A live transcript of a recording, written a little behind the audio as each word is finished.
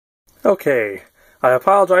Okay, I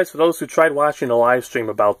apologize for those who tried watching the live stream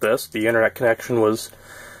about this. The internet connection was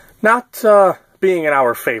not being in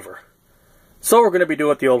our favor. So we're going to be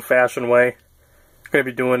doing it the old-fashioned way. We're going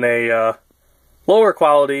to be doing a lower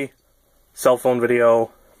quality cell phone video.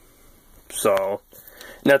 So,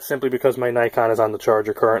 and that's simply because my Nikon is on the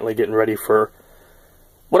charger currently, getting ready for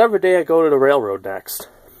whatever day I go to the railroad next.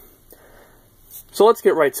 So let's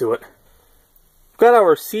get right to it. We've got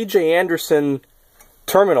our C.J. Anderson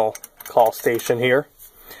terminal call station here,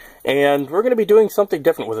 and we're going to be doing something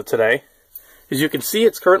different with it today. As you can see,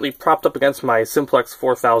 it's currently propped up against my Simplex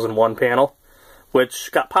 4001 panel,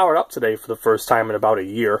 which got powered up today for the first time in about a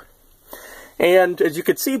year. And as you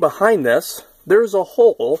can see behind this, there's a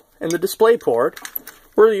hole in the display port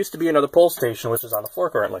where there used to be another pull station, which is on the floor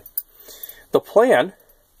currently. The plan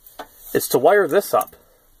is to wire this up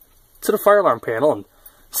to the fire alarm panel and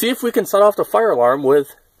see if we can set off the fire alarm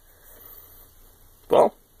with,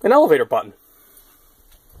 well, an elevator button.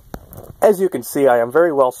 As you can see, I am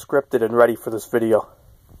very well scripted and ready for this video.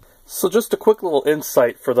 So just a quick little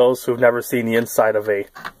insight for those who've never seen the inside of a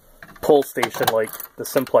pull station like the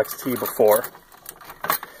Simplex T before,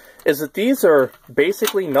 is that these are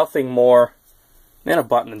basically nothing more than a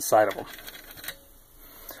button inside of them.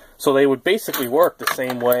 So they would basically work the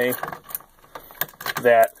same way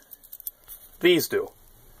that these do.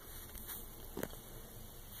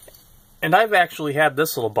 And I've actually had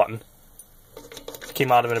this little button,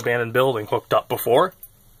 came out of an abandoned building, hooked up before,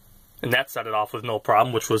 and that set it off with no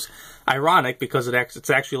problem, which was ironic because it's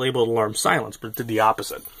actually labeled alarm silence, but it did the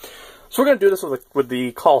opposite. So we're going to do this with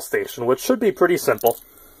the call station, which should be pretty simple.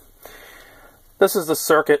 This is the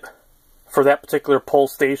circuit for that particular pull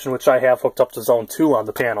station, which I have hooked up to zone 2 on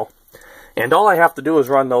the panel. And all I have to do is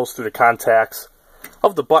run those through the contacts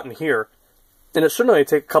of the button here, and it should only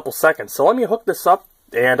take a couple seconds. So let me hook this up,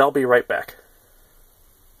 and I'll be right back.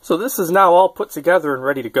 So this is now all put together and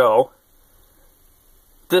ready to go.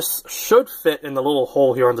 This should fit in the little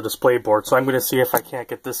hole here on the display board, so I'm going to see if I can't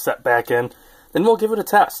get this set back in, then we'll give it a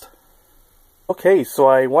test. Okay, so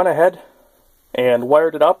I went ahead and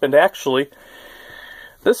wired it up, and actually,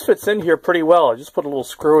 this fits in here pretty well. I just put a little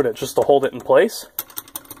screw in it just to hold it in place.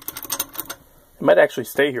 It might actually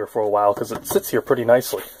stay here for a while because it sits here pretty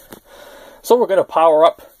nicely. So we're going to power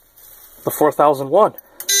up the 4001.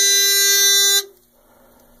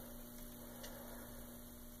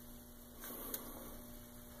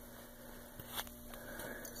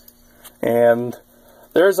 And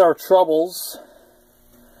there's our troubles.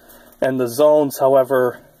 And the zones,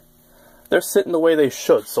 however, they're sitting the way they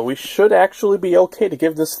should. So we should actually be okay to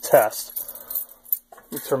give this a test.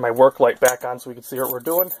 Let me turn my work light back on so we can see what we're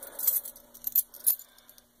doing.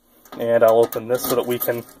 And I'll open this so that we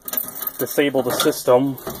can disable the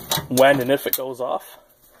system when and if it goes off.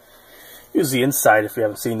 Use the inside if you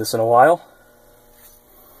haven't seen this in a while.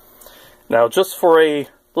 Now, just for a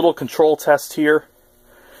little control test here,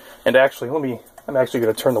 and actually, I'm actually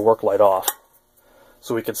going to turn the work light off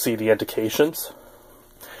so we can see the indications.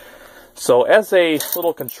 So as a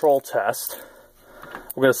little control test,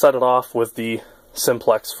 we're going to set it off with the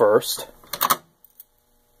Simplex first.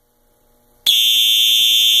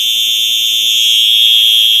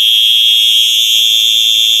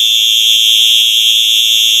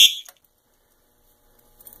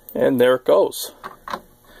 And there it goes.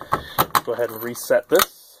 Go ahead and reset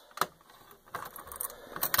this.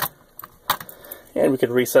 And we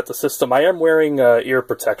can reset the system. I am wearing ear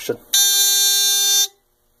protection.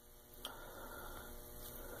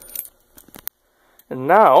 And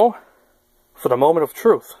now, for the moment of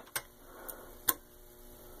truth.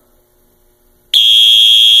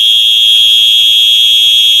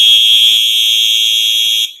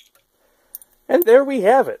 And there we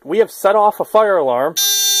have it. We have set off a fire alarm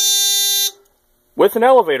with an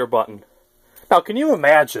elevator button. Now, can you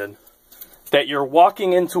imagine that you're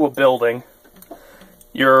walking into a building,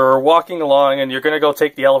 you're walking along, and you're going to go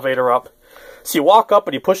take the elevator up. So you walk up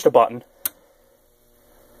and you push the button.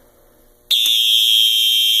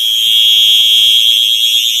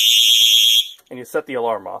 And you set the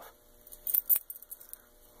alarm off.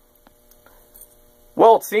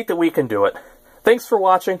 Well, it's neat that we can do it. Thanks for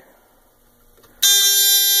watching.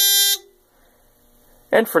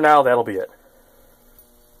 And for now, that'll be it.